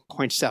around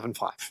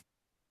 0.75.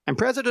 And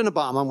President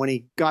Obama, when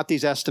he got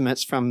these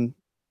estimates from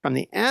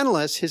the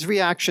analysts, his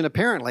reaction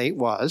apparently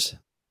was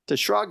to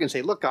shrug and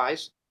say, look,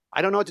 guys,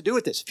 I don't know what to do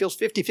with this. It feels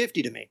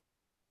 50-50 to me.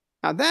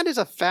 Now, that is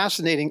a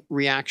fascinating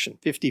reaction,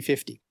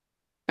 50-50.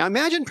 Now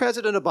imagine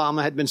President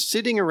Obama had been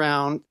sitting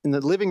around in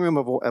the living room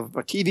of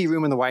a TV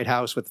room in the White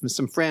House with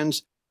some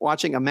friends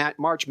watching a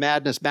March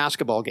Madness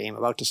basketball game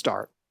about to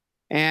start.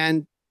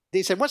 And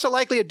they said, what's the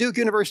likelihood of Duke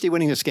University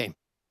winning this game?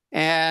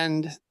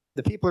 And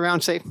the people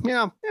around say,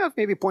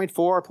 maybe 0.4,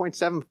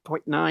 0.7,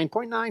 0.9,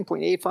 0.9,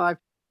 0.85.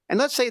 And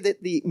let's say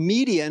that the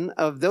median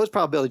of those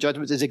probability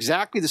judgments is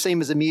exactly the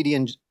same as the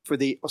median for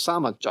the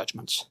Osama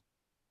judgments,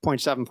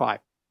 0.75.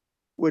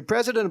 Would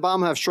President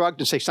Obama have shrugged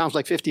and say, sounds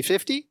like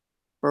 50-50?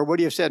 Or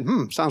would he have said,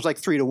 sounds like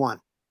 3-1,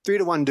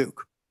 3-1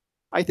 Duke?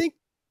 I think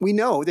we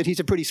know that he's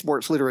a pretty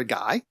sports literate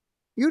guy.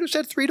 You would have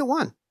said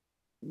 3-1.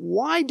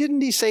 Why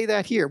didn't he say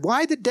that here?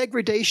 Why the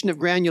degradation of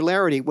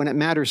granularity when it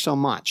matters so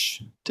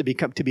much to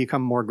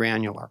become more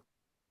granular?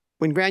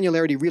 When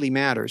granularity really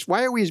matters,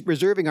 why are we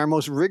reserving our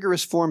most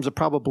rigorous forms of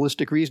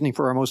probabilistic reasoning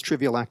for our most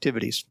trivial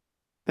activities?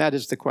 That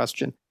is the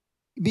question.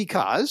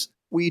 Because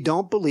we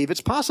don't believe it's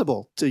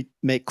possible to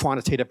make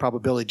quantitative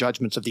probability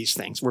judgments of these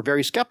things. We're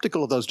very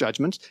skeptical of those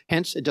judgments,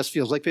 hence it just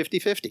feels like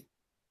 50-50.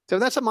 So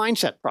that's a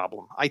mindset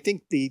problem. I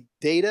think the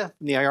data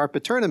from the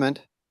IARPA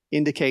tournament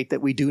indicate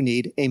that we do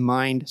need a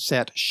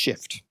mindset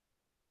shift.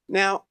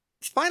 Now,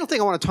 the final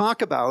thing I want to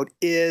talk about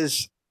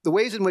is the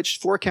ways in which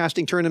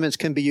forecasting tournaments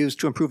can be used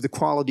to improve the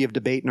quality of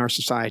debate in our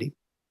society.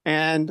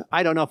 And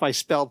I don't know if I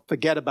spelled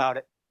forget about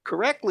it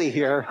correctly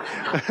here,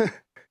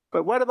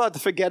 but what about the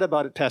forget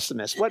about it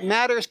pessimist? What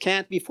matters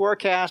can't be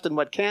forecast, and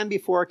what can be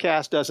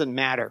forecast doesn't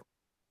matter.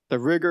 The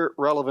rigor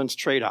relevance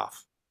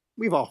trade-off.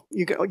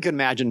 You can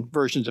imagine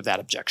versions of that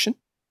objection.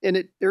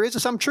 And there is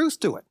some truth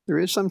to it. There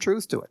is some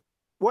truth to it.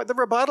 What the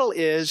rebuttal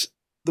is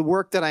the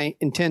work that I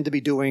intend to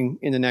be doing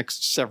in the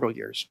next several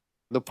years.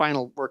 The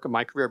final work of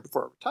my career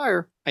before I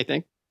retire, I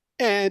think.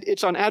 And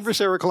it's on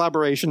adversarial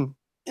collaboration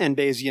and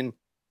Bayesian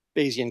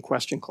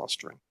question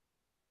clustering.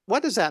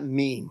 What does that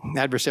mean,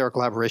 adversarial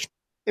collaboration?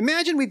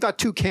 Imagine we've got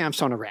two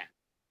camps on Iran.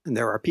 And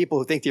there are people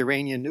who think the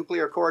Iranian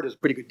nuclear accord is a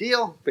pretty good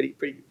deal, pretty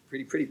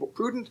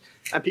prudent,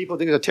 and people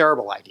think it's a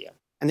terrible idea.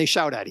 And they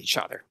shout at each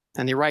other.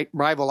 And they write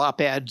rival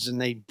op-eds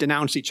and they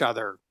denounce each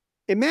other.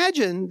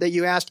 Imagine that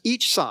you asked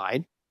each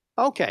side,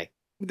 okay,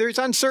 there's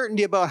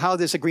uncertainty about how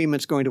this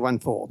agreement's going to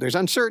unfold. There's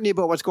uncertainty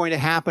about what's going to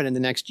happen in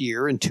the next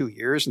year and 2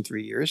 years and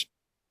 3 years.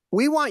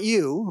 We want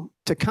you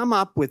to come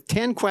up with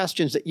 10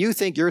 questions that you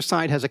think your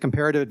side has a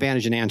comparative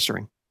advantage in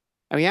answering.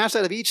 And we ask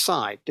that of each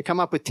side to come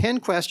up with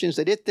 10 questions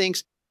that it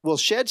thinks will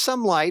shed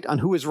some light on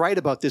who is right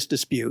about this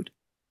dispute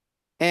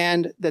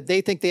and that they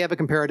think they have a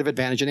comparative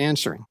advantage in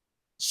answering.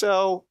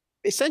 So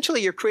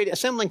essentially, you're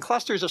assembling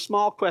clusters of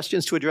small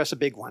questions to address a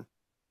big one.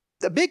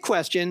 The big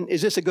question,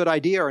 is this a good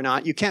idea or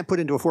not? You can't put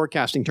into a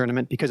forecasting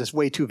tournament because it's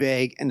way too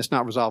vague and it's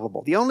not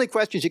resolvable. The only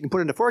questions you can put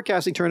into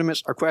forecasting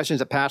tournaments are questions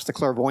that pass the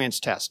clairvoyance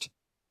test.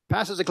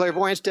 Passes the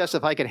clairvoyance test,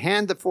 if I could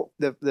hand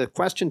the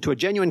question to a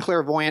genuine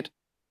clairvoyant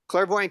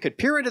could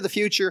peer into the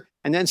future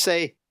and then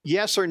say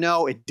yes or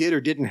no, it did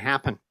or didn't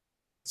happen.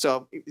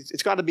 So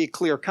it's got to be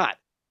clear cut.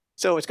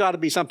 So it's got to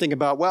be something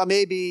about,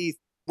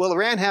 will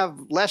Iran have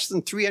less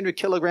than 300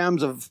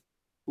 kilograms of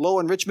low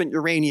enrichment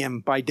uranium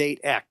by date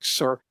X?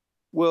 Or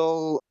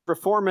will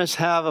reformists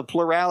have a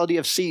plurality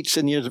of seats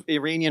in the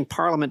Iranian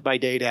parliament by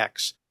date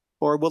X?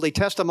 Or will they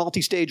test a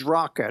multi-stage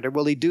rocket? Or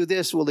will they do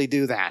this? Will they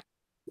do that?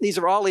 These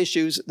are all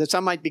issues that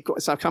some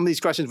of these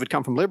questions would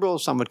come from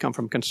liberals, some would come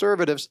from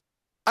conservatives.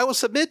 I will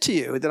submit to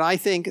you that I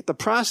think the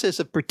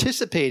process of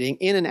participating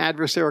in an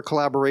adversarial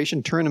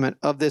collaboration tournament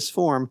of this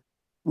form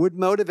would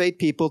motivate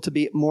people to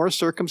be more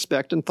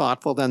circumspect and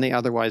thoughtful than they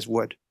otherwise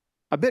would.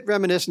 A bit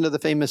reminiscent of the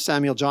famous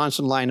Samuel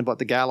Johnson line about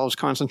the gallows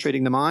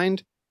concentrating the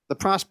mind, the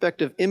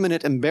prospect of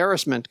imminent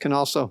embarrassment can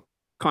also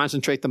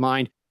concentrate the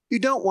mind. You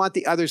don't want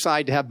the other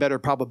side to have better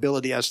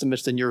probability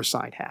estimates than your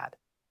side had.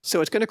 So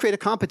it's going to create a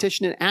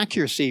competition in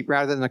accuracy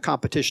rather than a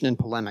competition in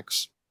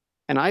polemics.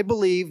 And I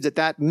believe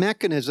that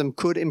mechanism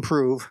could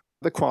improve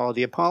the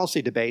quality of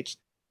policy debates.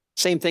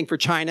 Same thing for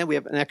China. We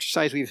have an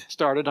exercise we've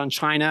started on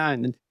China,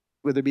 and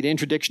whether it be the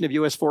interdiction of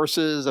U.S.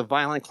 forces, a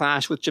violent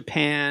clash with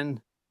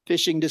Japan,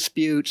 fishing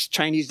disputes,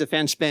 Chinese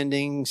defense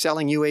spending,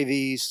 selling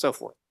UAVs, so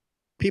forth.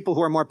 People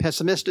who are more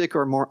pessimistic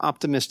or more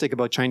optimistic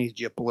about Chinese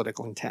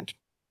geopolitical intent.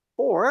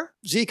 Or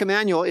Zeke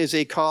Emanuel is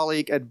a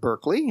colleague at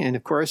Berkeley, and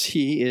of course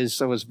he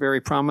was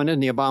very prominent in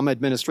the Obama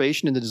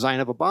administration in the design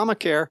of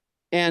Obamacare.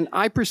 And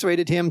I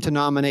persuaded him to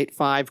nominate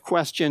 5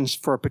 questions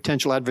for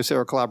potential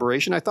adversarial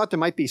collaboration. I thought there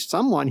might be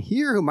someone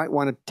here who might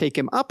want to take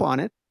him up on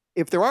it.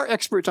 If there are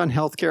experts on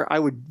healthcare, I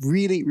would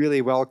really,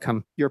 really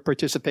welcome your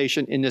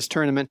participation in this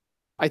tournament.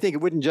 I think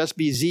it wouldn't just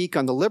be Zeke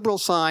on the liberal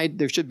side.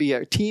 There should be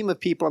a team of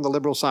people on the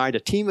liberal side, a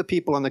team of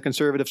people on the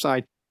conservative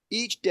side,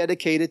 each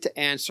dedicated to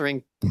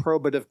answering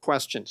probative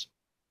questions.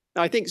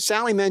 Now, I think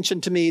Sally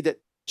mentioned to me that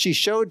she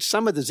showed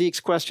some of the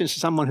Zeke's questions to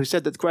someone who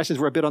said that the questions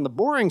were a bit on the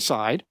boring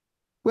side.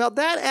 Well,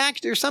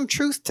 there's some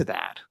truth to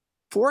that.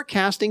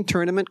 Forecasting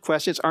tournament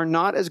questions are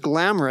not as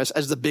glamorous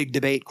as the big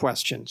debate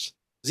questions.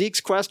 Zeke's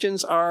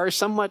questions are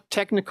somewhat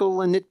technical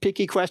and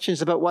nitpicky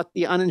questions about what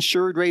the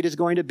uninsured rate is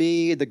going to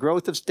be, the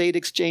growth of state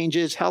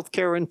exchanges,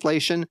 healthcare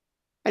inflation.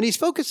 And he's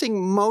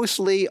focusing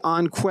mostly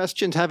on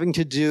questions having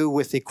to do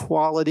with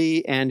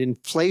equality and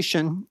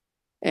inflation.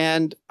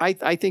 And I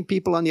think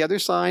people on the other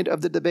side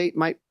of the debate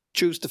might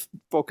choose to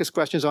focus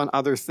questions on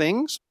other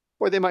things,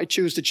 or they might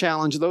choose to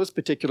challenge those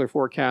particular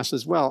forecasts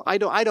as well. I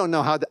don't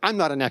know how. I'm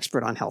not an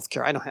expert on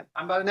healthcare.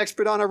 I'm not an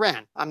expert on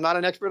Iran. I'm not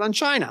an expert on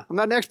China. I'm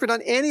not an expert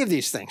on any of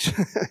these things.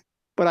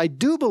 But I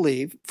do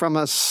believe, from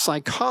a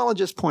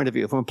psychologist point of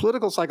view, from a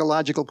political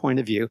psychological point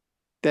of view,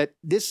 that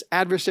this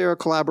adversarial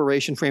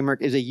collaboration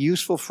framework is a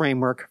useful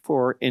framework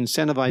for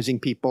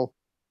incentivizing people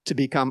to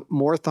become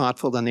more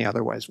thoughtful than they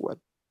otherwise would.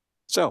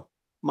 So,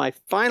 my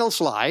final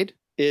slide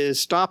is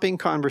stopping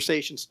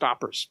conversation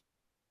stoppers.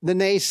 The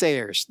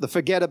naysayers, the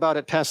forget about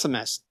it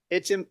pessimists.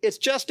 It's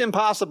just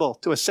impossible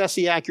to assess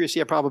the accuracy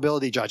of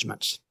probability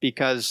judgments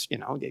because,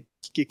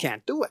 you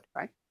can't do it,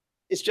 right?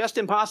 It's just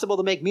impossible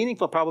to make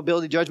meaningful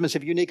probability judgments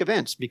of unique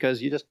events because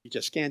you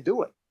just can't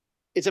do it.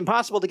 It's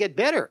impossible to get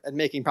better at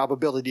making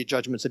probability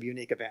judgments of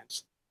unique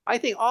events. I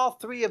think all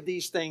three of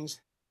these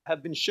things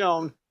have been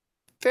shown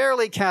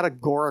fairly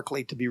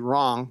categorically to be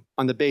wrong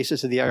on the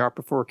basis of the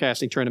IARPA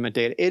forecasting tournament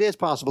data. It is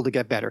possible to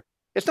get better.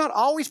 It's not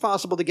always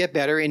possible to get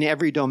better in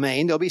every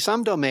domain. There'll be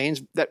some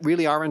domains that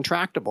really are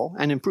intractable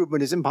and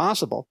improvement is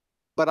impossible.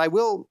 But I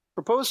will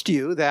propose to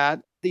you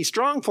that the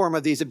strong form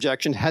of these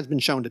objections has been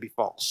shown to be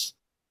false.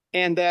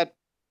 And that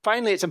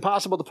finally, it's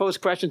impossible to pose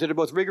questions that are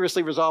both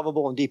rigorously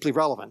resolvable and deeply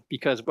relevant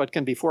because what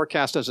can be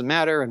forecast doesn't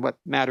matter and what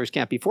matters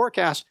can't be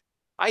forecast.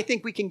 I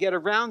think we can get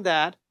around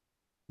that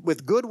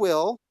with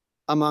goodwill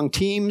among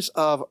teams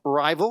of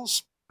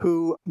rivals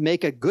who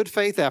make a good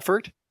faith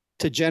effort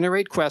to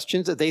generate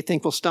questions that they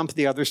think will stump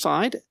the other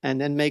side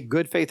and then make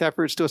good faith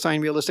efforts to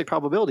assign realistic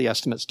probability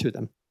estimates to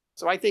them.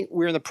 So I think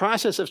we're in the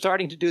process of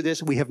starting to do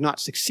this. We have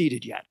not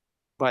succeeded yet.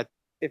 But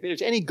if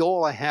there's any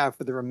goal I have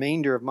for the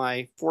remainder of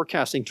my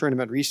forecasting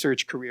tournament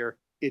research career,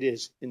 it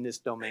is in this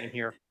domain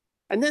here.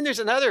 And then there's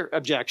another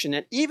objection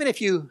that even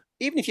if you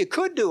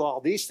could do all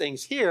these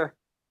things here,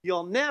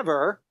 you'll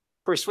never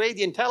persuade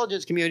the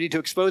intelligence community to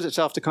expose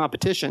itself to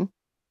competition,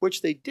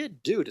 which they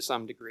did do to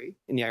some degree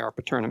in the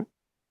IARPA tournament,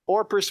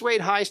 or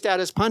persuade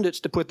high-status pundits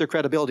to put their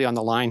credibility on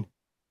the line.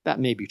 That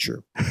may be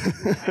true.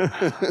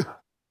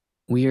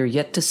 We are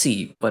yet to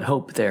see what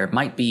hope there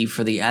might be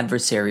for the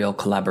adversarial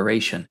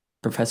collaboration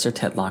Professor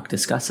Tetlock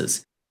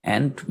discusses,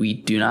 and we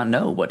do not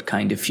know what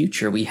kind of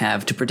future we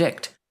have to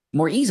predict.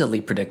 More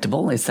easily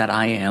predictable is that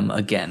I am,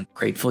 again,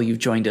 grateful you've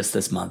joined us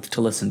this month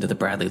to listen to the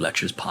Bradley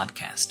Lectures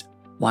podcast.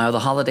 While the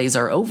holidays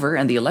are over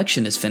and the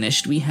election is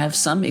finished, we have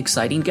some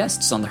exciting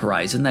guests on the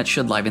horizon that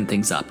should liven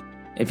things up.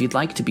 If you'd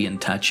like to be in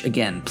touch,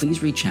 again,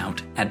 please reach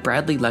out at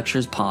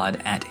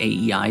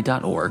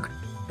bradleylecturespod@aei.org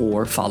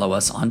or follow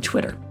us on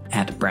Twitter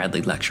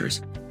 @Bradley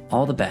Lectures.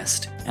 All the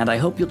best, and I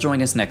hope you'll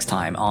join us next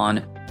time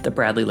on the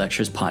Bradley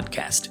Lectures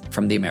podcast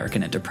from the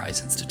American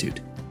Enterprise Institute.